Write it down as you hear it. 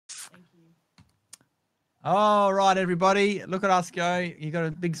Thank you. All right, everybody, look at us go. You got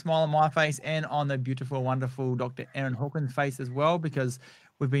a big smile on my face and on the beautiful, wonderful Dr. Erin Hawken's face as well, because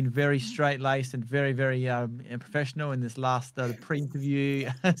we've been very straight-laced and very, very professional in this last pre-interview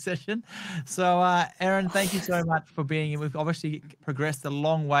session. So, Erin, thank you so much for being here. We've obviously progressed a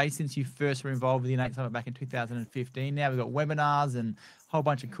long way since you first were involved with the Innate Summit back in 2015. Now we've got webinars and a whole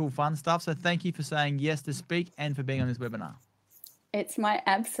bunch of cool, fun stuff. So thank you for saying yes to speak and for being on this webinar. It's my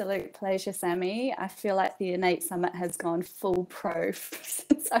absolute pleasure, Sammy. I feel like the Innate Summit has gone full pro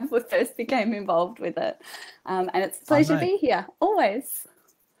since I first became involved with it. And it's a pleasure to be here, always.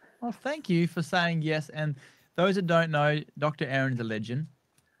 Well, thank you for saying yes. And those that don't know, Dr. Erin is a legend.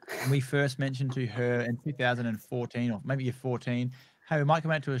 We first mentioned to her in 2014, or maybe you're 14, hey, we might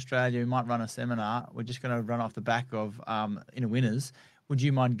come out to Australia, we might run a seminar. We're just going to run off the back of in a winners. Would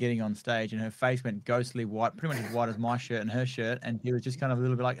you mind getting on stage? And her face went ghostly white, pretty much as white as my shirt and her shirt. And she was just kind of a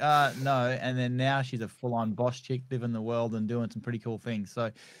little bit like, no. And then now she's a full-on boss chick living the world and doing some pretty cool things. So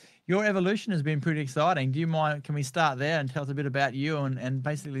your evolution has been pretty exciting. Do you mind, can we start there and tell us a bit about you and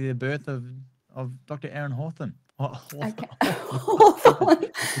basically the birth of Dr. Erin Hawken? Okay.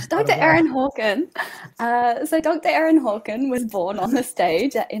 Dr. Erin Hawken. So Dr. Erin Hawken was born on the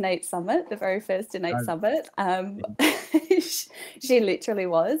stage at Innate Summit, the very first Innate Summit. She literally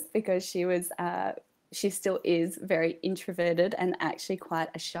was, because she still is very introverted and actually quite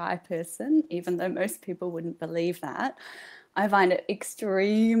a shy person, even though most people wouldn't believe that. I find it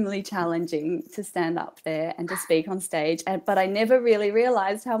extremely challenging to stand up there and to speak on stage, but I never really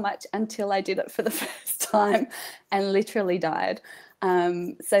realized how much until I did it for the first time and literally died.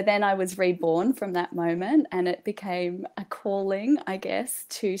 So then I was reborn from that moment, and it became a calling, I guess,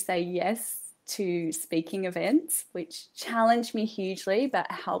 to say yes to speaking events, which challenged me hugely,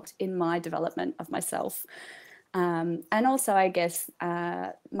 but helped in my development of myself. And also, I guess,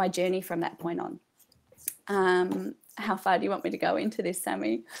 my journey from that point on. How far do you want me to go into this,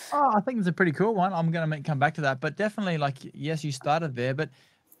 Sammy? Oh, I think it's a pretty cool one. I'm going to come back to that, but definitely, like, yes, you started there, but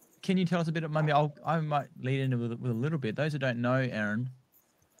can you tell us a bit of, maybe I might lead into with a little bit. Those who don't know, Erin,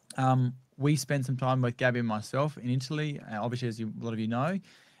 we spent some time with Gabby and myself in Italy, obviously, as a lot of you know,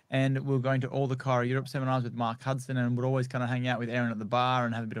 and we were going to all the Chiro Europe seminars with Mark Hudson, and would always kind of hang out with Erin at the bar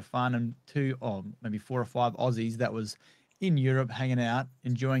and have a bit of fun, and maybe 4 or 5 Aussies that was in Europe hanging out,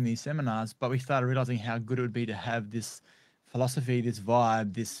 enjoying these seminars. But we started realizing how good it would be to have this philosophy, this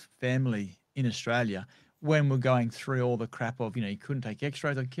vibe, this family in Australia when we're going through all the crap of, you couldn't take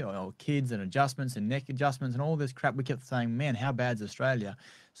x-rays or kids and adjustments and neck adjustments and all this crap. We kept saying, man, how bad's Australia?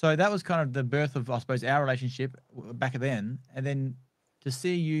 So that was kind of the birth of, I suppose, our relationship back then. And then to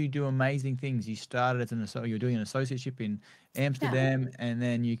see you do amazing things. You started as you were doing an associateship in Amsterdam, and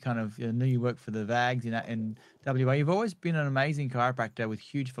then you kind of knew you worked for the VAGs in WA. You've always been an amazing chiropractor with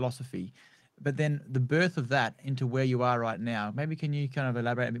huge philosophy, but then the birth of that into where you are right now, maybe can you kind of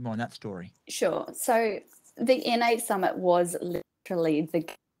elaborate a bit more on that story? Sure. So the Innate Summit was literally the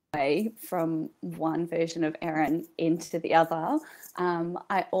way from one version of Erin into the other.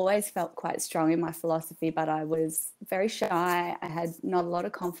 I always felt quite strong in my philosophy, but I was very shy. I had not a lot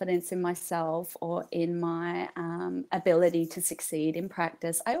of confidence in myself or in my ability to succeed in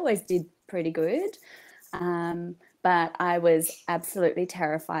practice. I always did pretty good, but I was absolutely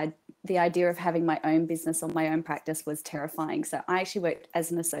terrified. The idea of having my own business or my own practice was terrifying. So I actually worked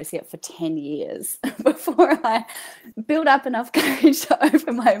as an associate for 10 years before I built up enough courage to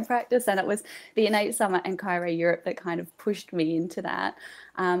open my own practice. And it was the Innate Summit and Chiro Europe that kind of pushed me into that.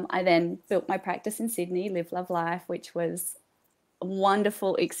 I then built my practice in Sydney, Live, Love, Life, which was a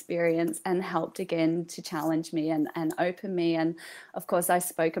wonderful experience and helped again to challenge me and open me. And of course, I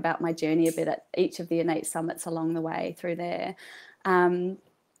spoke about my journey a bit at each of the Innate Summits along the way through there.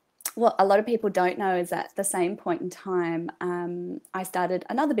 What a lot of people don't know is at the same point in time, I started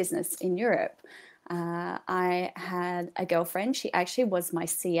another business in Europe. I had a girlfriend. She actually was my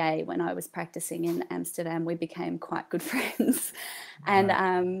CA when I was practicing in Amsterdam. We became quite good friends.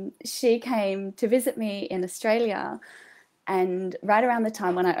 And she came to visit me in Australia, and right around the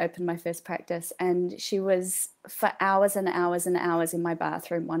time when I opened my first practice, and she was for hours and hours and hours in my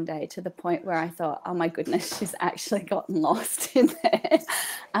bathroom one day, to the point where I thought, oh my goodness, she's actually gotten lost in there.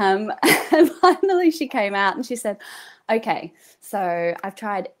 And finally she came out and she said, okay, so I've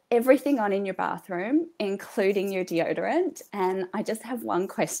tried everything on in your bathroom, including your deodorant, and I just have one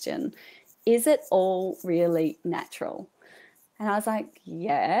question. Is it all really natural? And I was like,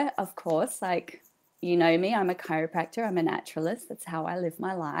 yeah, of course. Like, you know me, I'm a chiropractor, I'm a naturalist. That's how I live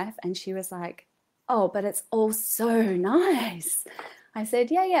my life. And she was like, oh, but it's all so nice. I said,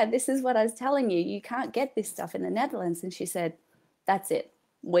 yeah, this is what I was telling you. You can't get this stuff in the Netherlands. And she said, that's it.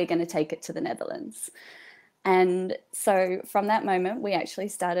 we're going to take it to the Netherlands. And so from that moment, we actually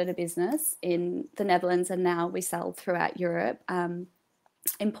started a business in the Netherlands, and now we sell throughout Europe,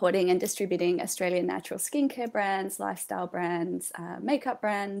 importing and distributing Australian natural skincare brands, lifestyle brands, makeup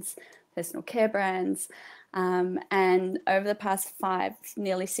brands, personal care brands. And over the past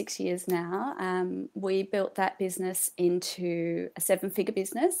nearly 6 years now, we built that business into a 7-figure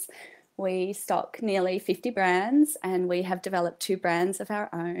business. We stock nearly 50 brands, and we have developed 2 brands of our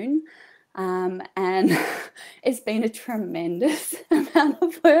own. And it's been a tremendous amount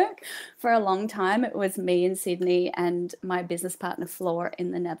of work for a long time. It was me in Sydney and my business partner Flor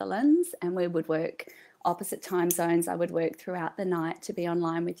in the Netherlands, and we would work opposite time zones. I would work throughout the night to be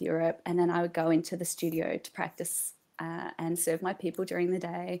online with Europe, and then I would go into the studio to practice and serve my people during the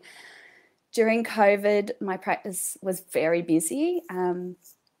day. During COVID, my practice was very busy.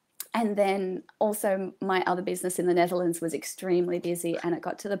 And then also my other business in the Netherlands was extremely busy, and it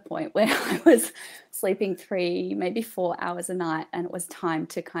got to the point where I was sleeping 3, maybe 4 hours a night, and it was time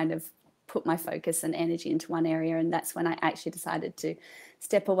to kind of put my focus and energy into one area. And that's when I actually decided to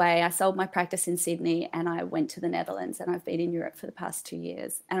step away. I sold my practice in Sydney and I went to the Netherlands, and I've been in Europe for the past 2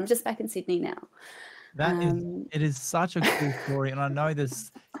 years, and I'm just back in Sydney now. It is such a cool story, and I know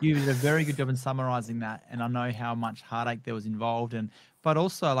you did a very good job in summarizing that, and I know how much heartache there was involved, but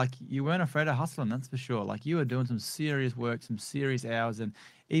also like you weren't afraid of hustling, that's for sure. Like you were doing some serious work, some serious hours, and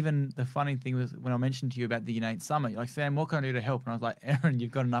even the funny thing was when I mentioned to you about the Innate Summit, you're like, Sam, what can I do to help? And I was like, Erin,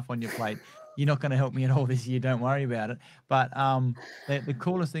 you've got enough on your plate. You're not going to help me at all this year. Don't worry about it. But the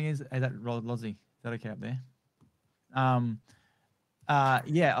coolest thing is, hey, that Lozzie, is that okay up there?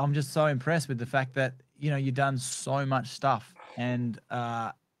 Yeah, I'm just so impressed with the fact that, you've done so much stuff, and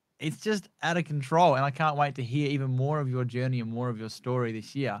it's just out of control. And I can't wait to hear even more of your journey and more of your story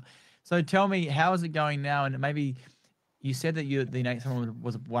this year. So tell me, how is it going now? And maybe you said that the Innate Summit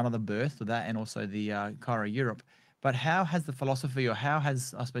was one of the births of that, and also the Chiro Europe. But how has the philosophy, or how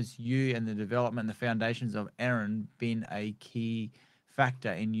has, I suppose, you and the development and the foundations of Erin been a key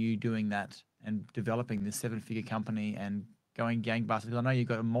factor in you doing that and developing this 7-figure company and going gangbusters? Because I know you've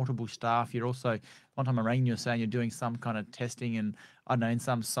got multiple staff. You're also, one time I rang you saying you're doing some kind of testing and, I don't know, in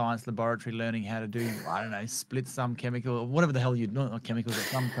some science laboratory, learning how to do, I don't know, split some chemical or whatever the hell you do, not chemicals, or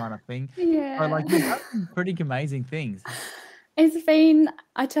some kind of thing. Yeah. But like, you've done some pretty amazing things. It's been,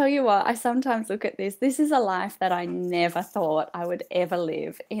 I tell you what, I sometimes look at this. This is a life that I never thought I would ever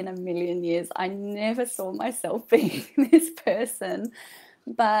live in a million years. I never saw myself being this person.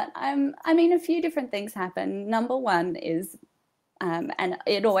 But I mean, a few different things happen. Number one is, and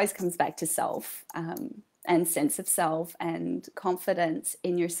it always comes back to self, and sense of self and confidence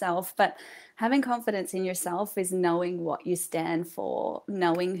in yourself. But having confidence in yourself is knowing what you stand for,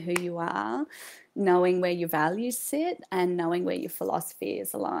 knowing who you are, knowing where your values sit, and knowing where your philosophy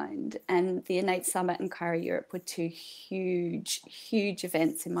is aligned. And the Innate Summit and Chiro Europe were 2 huge, huge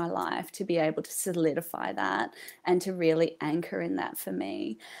events in my life to be able to solidify that and to really anchor in that for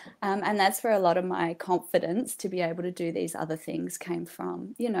me. And that's where a lot of my confidence to be able to do these other things came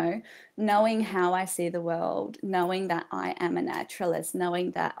from, knowing how I see the world, knowing that I am a naturalist,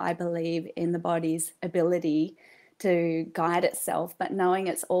 knowing that I believe in the body's ability to guide itself, but knowing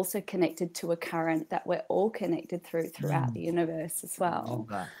it's also connected to a current that we're all connected throughout the universe as well.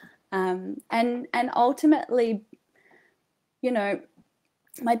 And ultimately,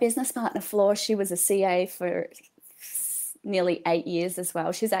 my business partner Flor, she was a CA for nearly 8 years as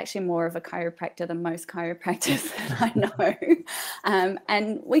well. She's actually more of a chiropractor than most chiropractors that I know.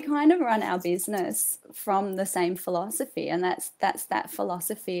 And we kind of run our business from the same philosophy, and that's that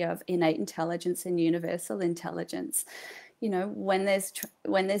philosophy of innate intelligence and universal intelligence. When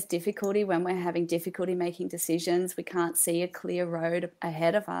there's difficulty, when we're having difficulty making decisions, we can't see a clear road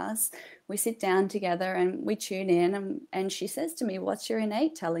ahead of us, we sit down together and we tune in, and she says to me, what's your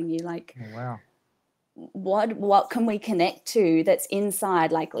innate telling you? Like, oh, wow. What can we connect to that's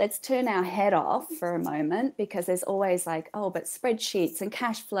inside? Like, let's turn our head off for a moment, because there's always like, oh, but spreadsheets and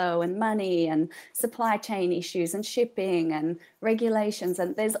cash flow and money and supply chain issues and shipping and regulations,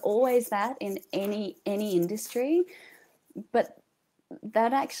 and there's always that in any industry. But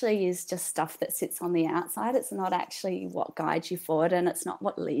that actually is just stuff that sits on the outside. It's not actually what guides you forward, and it's not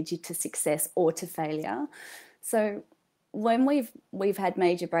what leads you to success or to failure. So when we've had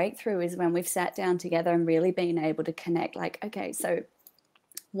major breakthrough is when we've sat down together and really been able to connect, like, okay, so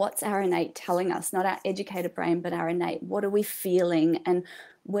what's our innate telling us? Not our educated brain, but our innate. What are we feeling? And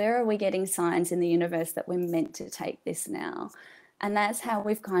where are we getting signs in the universe that we're meant to take this now? And that's how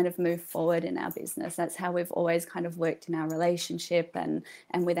we've kind of moved forward in our business. That's how we've always kind of worked in our relationship and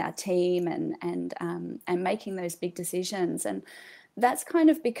with our team and making those big decisions. And that's kind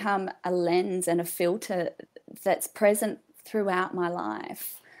of become a lens and a filter that's present throughout my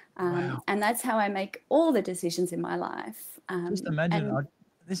life. Wow. And that's how I make all the decisions in my life. Just imagine, And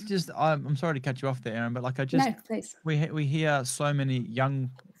I'm sorry to cut you off there, Erin, but like no, please. we hear so many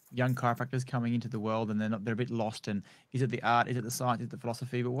young chiropractors coming into the world, and they're a bit lost. And is it the art? Is it the science? Is it the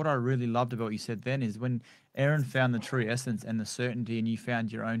philosophy? But what I really loved about what you said then is when Erin found the true essence and the certainty, and you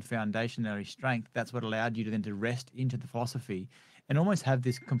found your own foundational strength. That's what allowed you to then to rest into the philosophy and almost have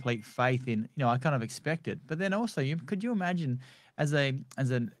this complete faith in. I kind of expect it, but then also, could you imagine as a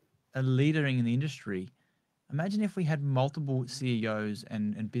leader in the industry? Imagine if we had multiple CEOs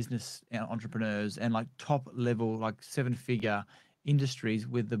and business entrepreneurs and like top level, like 7-figure industries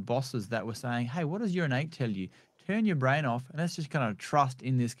with the bosses that were saying, hey, what does your innate tell you? Turn your brain off and let's just kind of trust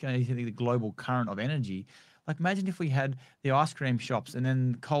in this kind of the global current of energy. Like imagine if we had the ice cream shops and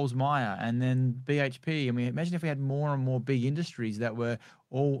then Coles Myer and then BHP. And we imagine if we had more and more big industries that were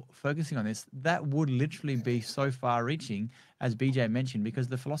all focusing on this, that would literally be so far reaching, as BJ mentioned, because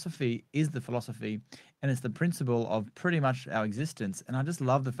the philosophy is the philosophy and it's the principle of pretty much our existence. And I just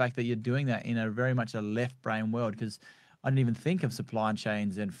love the fact that you're doing that in a very much a left brain world, because I didn't even think of supply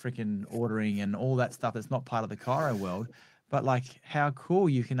chains and freaking ordering and all that stuff that's not part of the Chiro world. But like how cool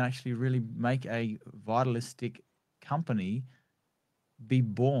you can actually really make a vitalistic company be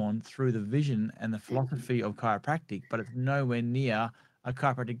born through the vision and the philosophy of chiropractic, but it's nowhere near a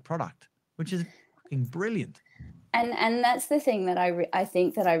chiropractic product, which is fucking brilliant. And that's the thing that I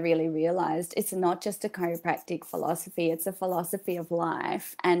think that I really realized. It's not just a chiropractic philosophy, it's a philosophy of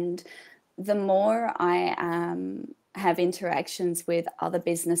life. And the more I have interactions with other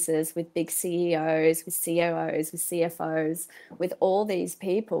businesses, with big CEOs, with COOs, with CFOs, with all these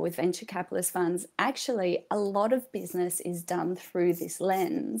people, with venture capitalist funds, actually a lot of business is done through this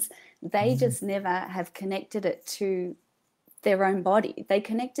lens. They just never have connected it to their own body. They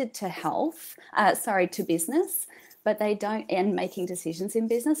connect it to health, to business, but they don't, and making decisions in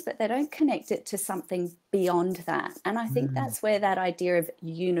business, but they don't connect it to something beyond that. And I think that's where that idea of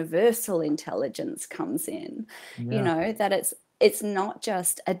universal intelligence comes in. Yeah. That it's not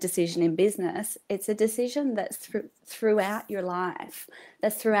just a decision in business, it's a decision that's throughout your life,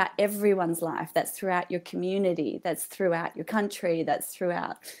 that's throughout everyone's life, that's throughout your community, that's throughout your country, that's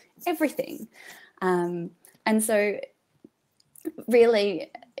throughout everything. And so really,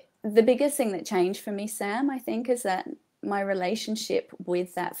 the biggest thing that changed for me, Sam, I think, is that my relationship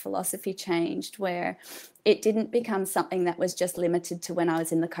with that philosophy changed, where it didn't become something that was just limited to when I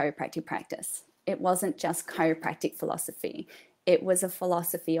was in the chiropractic practice. It wasn't just chiropractic philosophy. It was a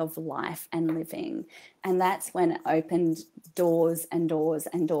philosophy of life and living. And that's when it opened doors and doors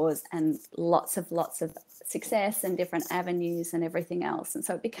and doors and lots of success and different avenues and everything else. And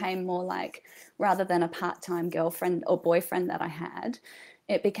so it became more like, rather than a part-time girlfriend or boyfriend that I had,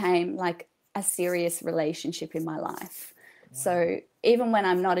 it became like a serious relationship in my life. Wow. So even when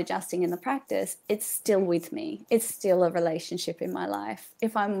I'm not adjusting in the practice, it's still with me. It's still a relationship in my life.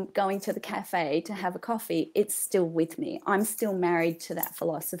 If I'm going to the cafe to have a coffee, it's still with me. I'm still married to that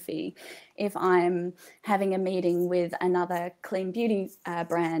philosophy. If I'm having a meeting with another clean beauty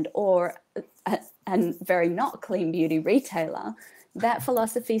brand or a very not clean beauty retailer, that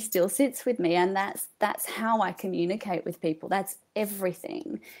philosophy still sits with me, and that's how I communicate with people. That's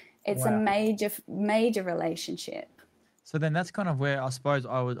everything. It's a major relationship. So then that's kind of where I suppose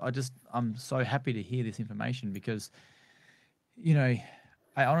I'm so happy to hear this information, because I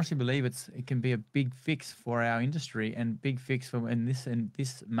honestly believe it can be a big fix for our industry, and big fix for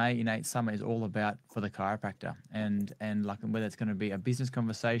this May Innate Summer is all about for the chiropractor, and like whether it's going to be a business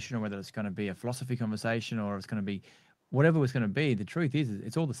conversation or whether it's going to be a philosophy conversation or it's going to be whatever it's going to be. The truth is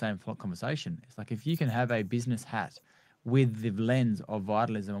it's all the same conversation. It's like if you can have a business hat with the lens of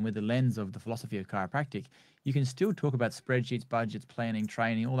vitalism and with the lens of the philosophy of chiropractic, you can still talk about spreadsheets, budgets, planning,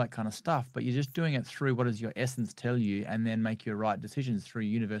 training, all that kind of stuff, but you're just doing it through what does your essence tell you, and then make your right decisions through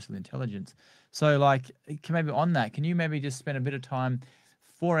universal intelligence. So like, maybe on that, can you maybe just spend a bit of time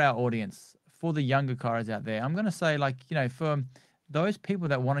for our audience, for the younger chiros out there? I'm going to say, like, for those people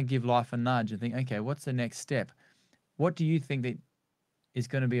that want to give life a nudge and think, okay, what's the next step? What do you think that is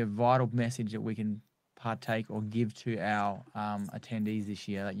going to be a vital message that we can partake or give to our attendees this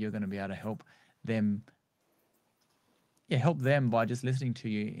year, that you're going to be able to help them by just listening to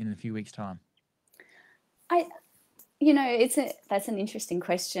you in a few weeks' time? That's an interesting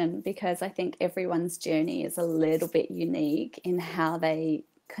question, because I think everyone's journey is a little bit unique in how they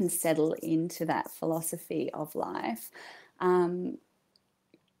can settle into that philosophy of life.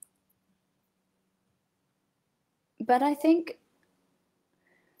 But I think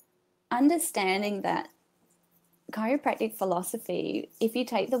understanding that chiropractic philosophy, if you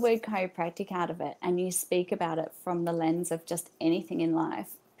take the word chiropractic out of it and you speak about it from the lens of just anything in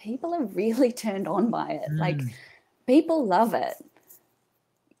life, people are really turned on by it. Like, people love it.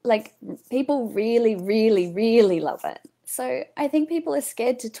 Like, people really, really, really love it. So I think people are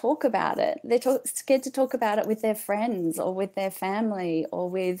scared to talk about it. They're scared to talk about it with their friends or with their family or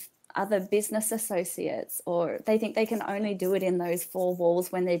with other business associates, or they think they can only do it in those four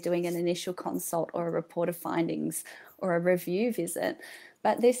walls when they're doing an initial consult or a report of findings or a review visit.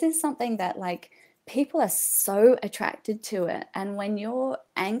 But this is something that, like, people are so attracted to it. And when you're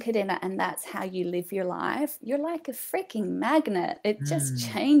anchored in it and that's how you live your life, you're like a freaking magnet. It just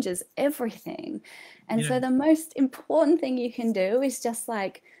changes everything. And so the most important thing you can do is just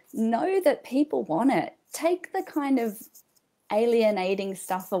like know that people want it. Take the kind of alienating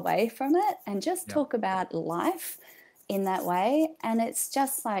stuff away from it and just talk about life in that way. And it's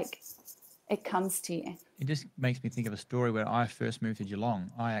just like it comes to you. It just makes me think of a story where I first moved to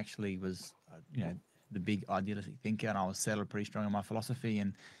Geelong. I actually was, the big idealistic thinker, and I was settled pretty strong in my philosophy.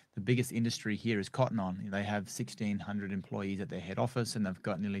 And the biggest industry here is cotton on. They have 1,600 employees at their head office, and they've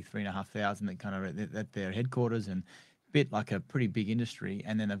got nearly 3,500 that kind of at their headquarters, and a bit like a pretty big industry.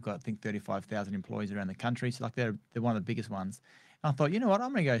 And then they've got, I think, 35,000 employees around the country. So like they're one of the biggest ones. And I thought, you know what,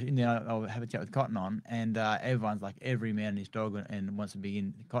 I'm going to go in there. I'll have a chat with Cotton On, and everyone's like every man and his dog and wants to be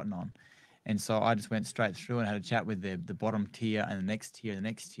in Cotton On. And so I just went straight through and had a chat with the bottom tier and the next tier, and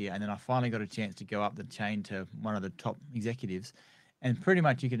then I finally got a chance to go up the chain to one of the top executives. And pretty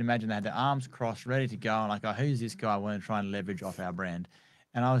much you can imagine they had their arms crossed, ready to go. And like, oh, who's this guy? I want to try and leverage off our brand.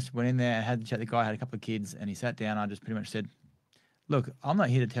 And I went in there and had to chat. The guy had a couple of kids, and he sat down. I just pretty much said, look, I'm not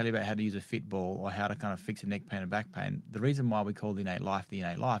here to tell you about how to use a fit ball or how to kind of fix a neck pain and back pain. The reason why we call the innate life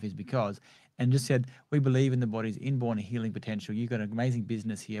is because, and just said, we believe in the body's inborn healing potential. You've got an amazing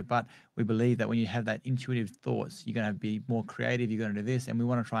business here, but we believe that when you have that intuitive thoughts, you're going to be more creative, you're going to do this, and we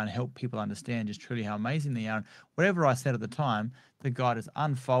want to try and help people understand just truly how amazing they are. And whatever I said at the time, the guy just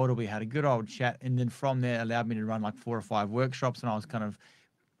unfolded. We had a good old chat, and then from there allowed me to run like 4 or 5 workshops, and I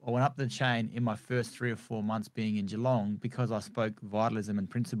went up the chain in my first 3 or 4 months being in Geelong because I spoke vitalism and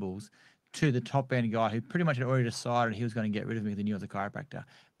principles to the top end guy who pretty much had already decided he was going to get rid of me because he knew I was a chiropractor.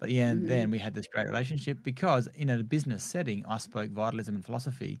 But yeah, then we had this great relationship because in a business setting, I spoke vitalism and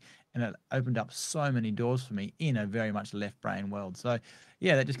philosophy, and it opened up so many doors for me in a very much left brain world. So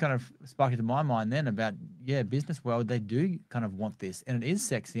yeah, that just kind of sparked into my mind then about, business world, they do kind of want this, and it is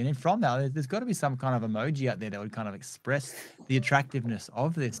sexy. And then from that, there's got to be some kind of emoji out there that would kind of express the attractiveness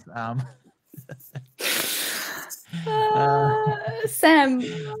of this. Sam,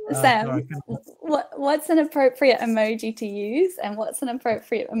 what's an appropriate emoji to use, and what's an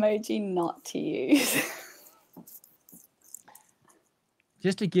appropriate emoji not to use?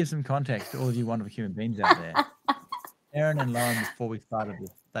 Just to give some context to all of you wonderful human beings out there, Erin and Lauren, before we started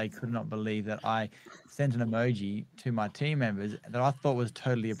this, they could not believe that I sent an emoji to my team members that I thought was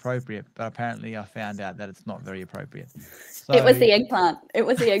totally appropriate, but apparently I found out that it's not very appropriate. So, it was the eggplant. It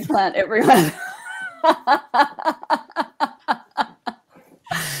was the eggplant, everyone.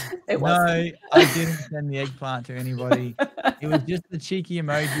 No, I didn't send the eggplant to anybody. It was just the cheeky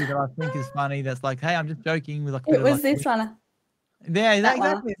emoji that I think is funny. That's like, hey, I'm just joking with like. It was this one. Yeah,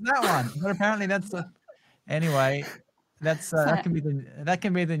 exactly. It's that one. But apparently that's anyway. That's that can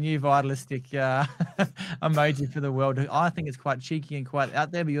be the new vitalistic emoji for the world. I think it's quite cheeky and quite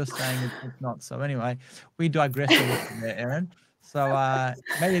out there, but you're saying it's not. So anyway, we digress a little there, Erin. So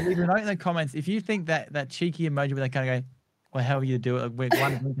maybe leave a note in the comments if you think that cheeky emoji where they kind of go, well, how you do it, with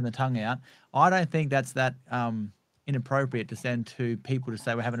one blinking the tongue out. I don't think that's that inappropriate to send to people to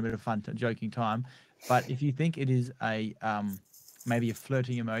say we're having a bit of fun, joking time. But if you think it is a maybe a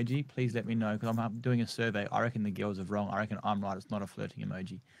flirting emoji, please let me know, because I'm doing a survey. I reckon the girls are wrong. I reckon I'm right. It's not a flirting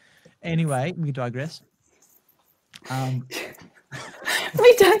emoji. Anyway, we digress.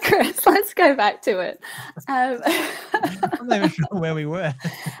 We digress. Let's go back to it. I'm not even sure where we were.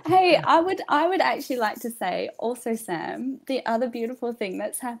 Hey, I would actually like to say also, Sam, the other beautiful thing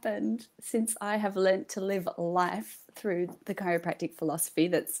that's happened since I have learnt to live Life through the chiropractic philosophy,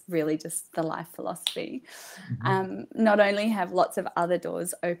 that's really just the life philosophy. Not only have lots of other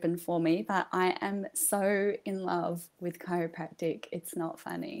doors open for me, but I am so in love with chiropractic. It's not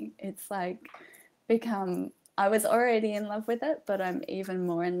funny. It's like I was already in love with it, but I'm even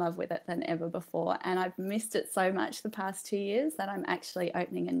more in love with it than ever before. And I've missed it so much the past 2 years that I'm actually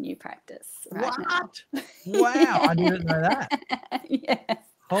opening a new practice right now. Wow, yeah. I didn't know that. Yes.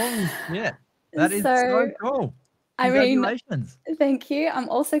 Holy shit. That is so cool. I mean, Congratulations. thank you. I'm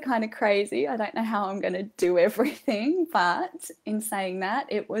also kind of crazy. I don't know how I'm going to do everything, but in saying that,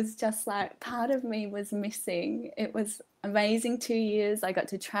 it was just like part of me was missing. It was amazing 2 years. I got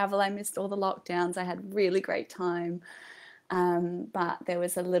to travel. I missed all the lockdowns. I had really great time. But there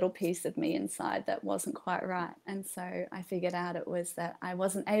was a little piece of me inside that wasn't quite right. And so I figured out it was that I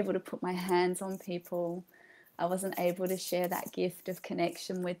wasn't able to put my hands on people. I wasn't able to share that gift of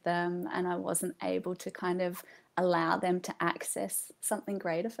connection with them, and I wasn't able to kind of allow them to access something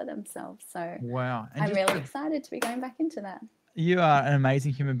greater for themselves. So Wow. And I'm just really excited to be going back into that. you are an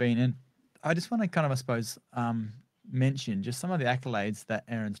amazing human being. And I just want to kind of, I suppose, mention just some of the accolades that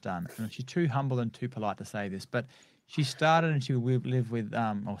Erin's done. And she's too humble and too polite to say this, but she started and she lived with,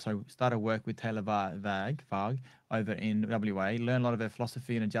 started work with Taylor Varg over in WA, learned a lot of her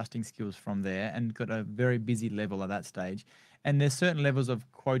philosophy and adjusting skills from there, and got a very busy level at that stage. And there's certain levels of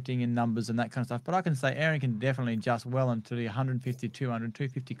quoting and numbers and that kind of stuff. But I can say Erin can definitely adjust well into the 150, 200,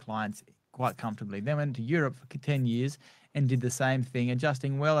 250 clients quite comfortably. Then went to Europe for 10 years and did the same thing,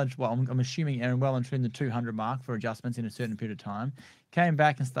 adjusting well. I'm assuming Erin well and true in the 200 mark for adjustments in a certain period of time. Came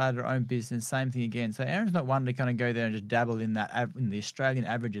back and started her own business, same thing again. So Erin's not one to kind of go there and just dabble in that. In the Australian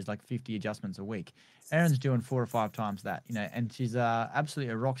averages, like 50 adjustments a week. Erin's doing 4 or 5 times that, and she's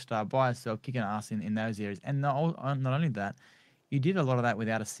absolutely a rock star by herself, kicking ass in those areas. And not only that, you did a lot of that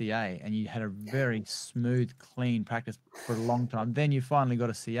without a CA, and you had a very smooth, clean practice for a long time. Then you finally got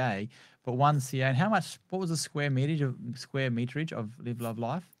a CA, but one CA. And what was the square meterage of Live Love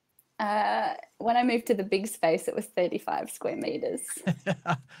Life? When I moved to the big space, it was 35 square meters.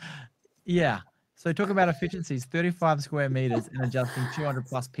 Yeah. So talk about efficiencies, 35 square meters and adjusting 200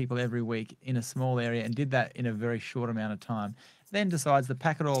 plus people every week in a small area, and did that in a very short amount of time. Then decides to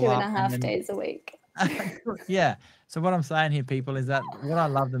pack it all up. 2.5 days a week. Yeah. So what I'm saying here, people, is that what I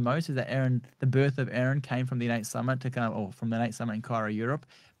love the most is that the birth of Erin came from the Innate Summit from the Innate Summit in Cairo, Europe,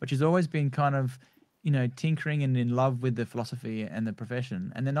 but she's always been kind of, tinkering and in love with the philosophy and the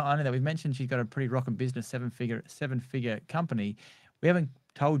profession. And then not only that, we've mentioned she's got a pretty rocking business, seven-figure company. We haven't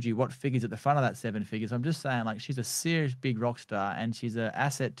told you what figures at the front of that 7 figures. I'm just saying, like, she's a serious big rock star, and she's an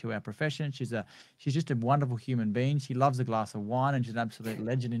asset to our profession. She's just a wonderful human being. She loves a glass of wine, and she's an absolute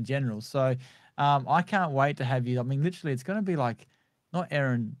legend in general. So I can't wait to have you. I mean, literally, it's going to be like not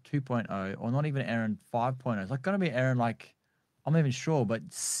Erin 2.0 or not even Erin 5.0. It's like going to be Erin, like, I'm not even sure, but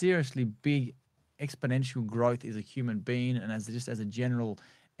seriously big exponential growth as a human being, and as a general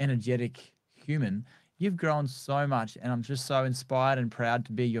energetic human. You've grown so much, and I'm just so inspired and proud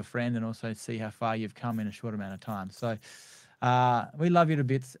to be your friend, and also see how far you've come in a short amount of time. So we love you to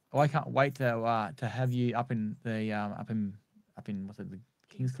bits. I can't wait to have you up in the up in what's it, the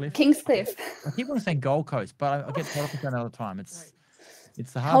Kingscliff? Kingscliff. I keep on saying Gold Coast, but I get told off that all the time.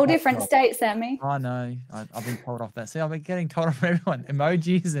 It's the hard whole different state, Sammy. I know. I've been told off that. See, I've been getting told off from everyone.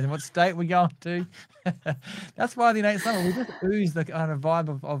 Emojis and what state we're going to. That's why the Innate Summit, we just ooze the kind of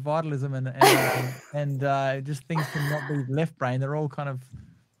vibe of vitalism and just things cannot be left brain. They're all kind of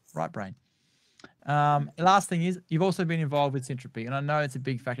right brain. Last thing is, you've also been involved with Syntropy, and I know it's a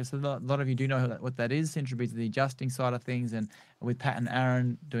big factor. So a lot of you do know what that is. Syntropy is the adjusting side of things, and with Pat and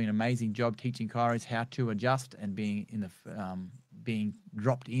Erin doing an amazing job teaching chiros how to adjust and being in the being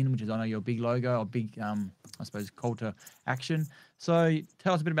dropped in, which is, I know, your big logo or big, I suppose, call to action. So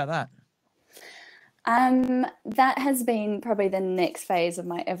tell us a bit about that. That has been probably the next phase of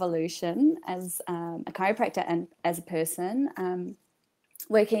my evolution as a chiropractor and as a person.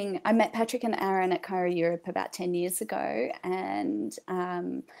 I met Patrick and Erin at Cairo, Europe about 10 years ago, and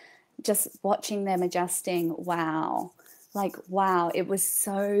just watching them adjusting, wow, it was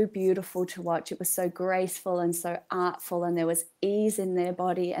so beautiful to watch. It was so graceful and so artful, and there was ease in their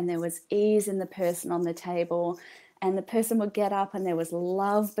body, and there was ease in the person on the table, and the person would get up and there was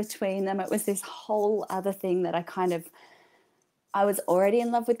love between them. It was this whole other thing that I was already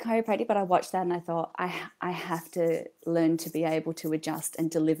in love with chiropractic, but I watched that and I thought, I have to learn to be able to adjust and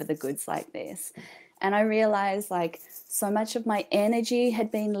deliver the goods like this. And I realized, like, so much of my energy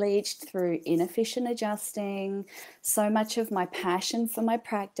had been leached through inefficient adjusting. So much of my passion for my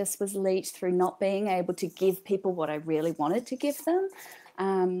practice was leached through not being able to give people what I really wanted to give them.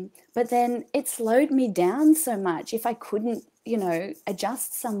 But then it slowed me down so much. If I couldn't,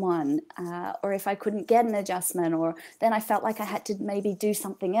 adjust someone, or if I couldn't get an adjustment, or then I felt like I had to maybe do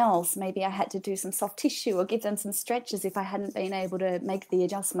something else. Maybe I had to do some soft tissue or give them some stretches if I hadn't been able to make the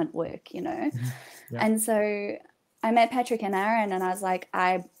adjustment work, Mm-hmm. Yeah. And so I met Patrick and Erin, and I was like,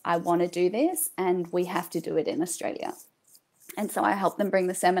 I want to do this, and we have to do it in Australia. And so I helped them bring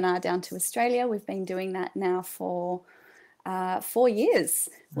the seminar down to Australia. We've been doing that now for 4 years.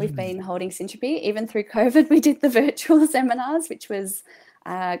 We've been holding Syntropy. Even through COVID, we did the virtual seminars, which was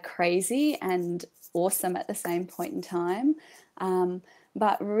crazy and awesome at the same point in time.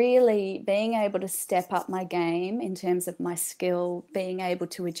 But really being able to step up my game in terms of my skill, being able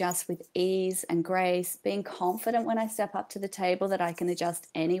to adjust with ease and grace, being confident when I step up to the table that I can adjust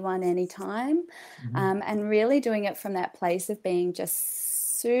anyone, anytime, and really doing it from that place of being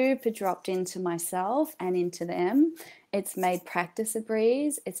just super dropped into myself and into them. It's made practice a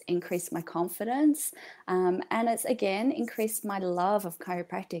breeze. It's increased my confidence. And it's, again, increased my love of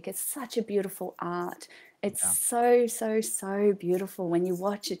chiropractic. It's such a beautiful art. It's so, so, so beautiful when you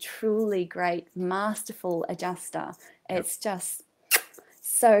watch a truly great, masterful adjuster. It's just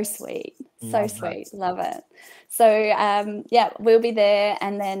so sweet. So sweet. Love it. So, yeah, we'll be there.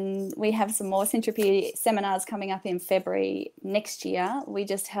 And then we have some more Syntropy seminars coming up in February next year. We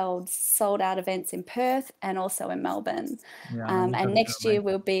just held sold out events in Perth and also in Melbourne. And next year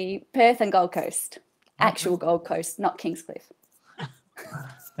will be Perth and Gold Coast. Actual Gold Coast, not Kingscliff.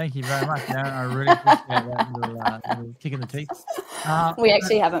 Thank you very much, Erin. I really appreciate that little kick in the teeth. We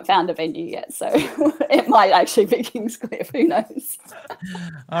actually haven't found a venue yet, so it might actually be Kingscliff. Who knows?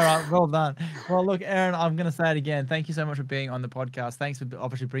 All right, well done. Well, look, Erin, I'm going to say it again. Thank you so much for being on the podcast. Thanks for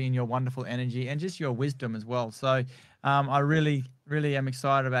obviously bringing your wonderful energy and just your wisdom as well. So I really, really am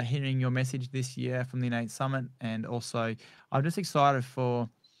excited about hearing your message this year from the Innate Summit. And also, I'm just excited for,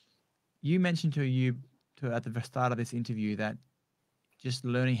 you mentioned at the start of this interview that just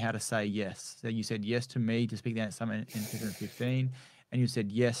learning how to say yes. So you said yes to me to speak at Summit in 2015, and you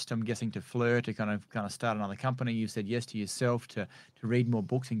said yes, I'm guessing, to Fleur to kind of start another company. You said yes to yourself to read more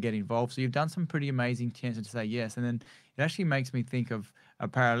books and get involved. So you've done some pretty amazing chances to say yes. And then it actually makes me think of a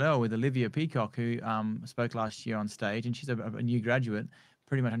parallel with Olivia Peacock, who spoke last year on stage, and she's a new graduate,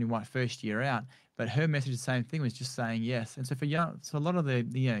 pretty much only first year out. But her message, the same thing, was just saying yes. And so so a lot of the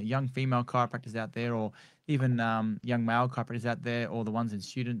young female chiropractors out there, or even young male chiropractors out there, or the ones in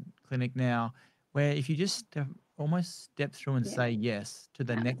student clinic now, where if you just almost step through and say yes to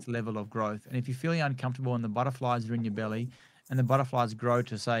the next level of growth, and if you're feeling uncomfortable and the butterflies are in your belly, and the butterflies grow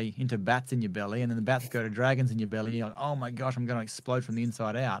to, say, into bats in your belly, and then the bats go to dragons in your belly, you're like, oh my gosh, I'm going to explode from the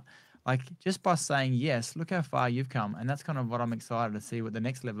inside out. Like, just by saying yes, look how far you've come. And that's kind of what I'm excited to see what the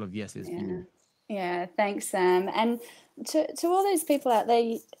next level of yes is for you. Yeah, thanks, Sam. And to all those people out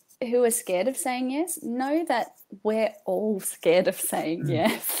there who are scared of saying yes, know that we're all scared of saying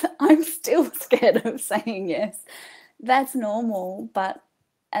yes. I'm still scared of saying yes. That's normal, but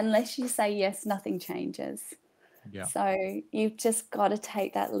unless you say yes, nothing changes. Yeah. So you've just got to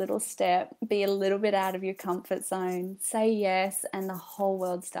take that little step, be a little bit out of your comfort zone, say yes, and the whole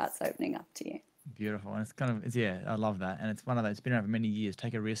world starts opening up to you. Beautiful. And I love that. And it's one of those, it's been around for many years,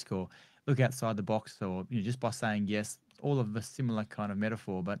 take a risk or look outside the box, or just by saying yes, all of the similar kind of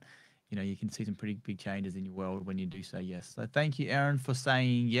metaphor, but you can see some pretty big changes in your world when you do say yes. So thank you, Erin, for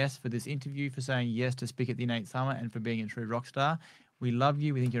saying yes for this interview, for saying yes to speak at the Innate Summit, and for being a true rock star. We love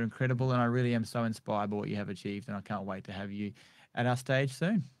you. We think you're incredible, and I really am so inspired by what you have achieved, and I can't wait to have you at our stage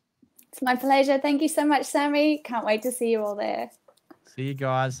soon. It's my pleasure. Thank you so much, Sammy. Can't wait to see you all there. See you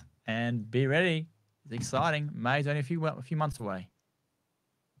guys, and be ready. It's exciting. May's only a few months away.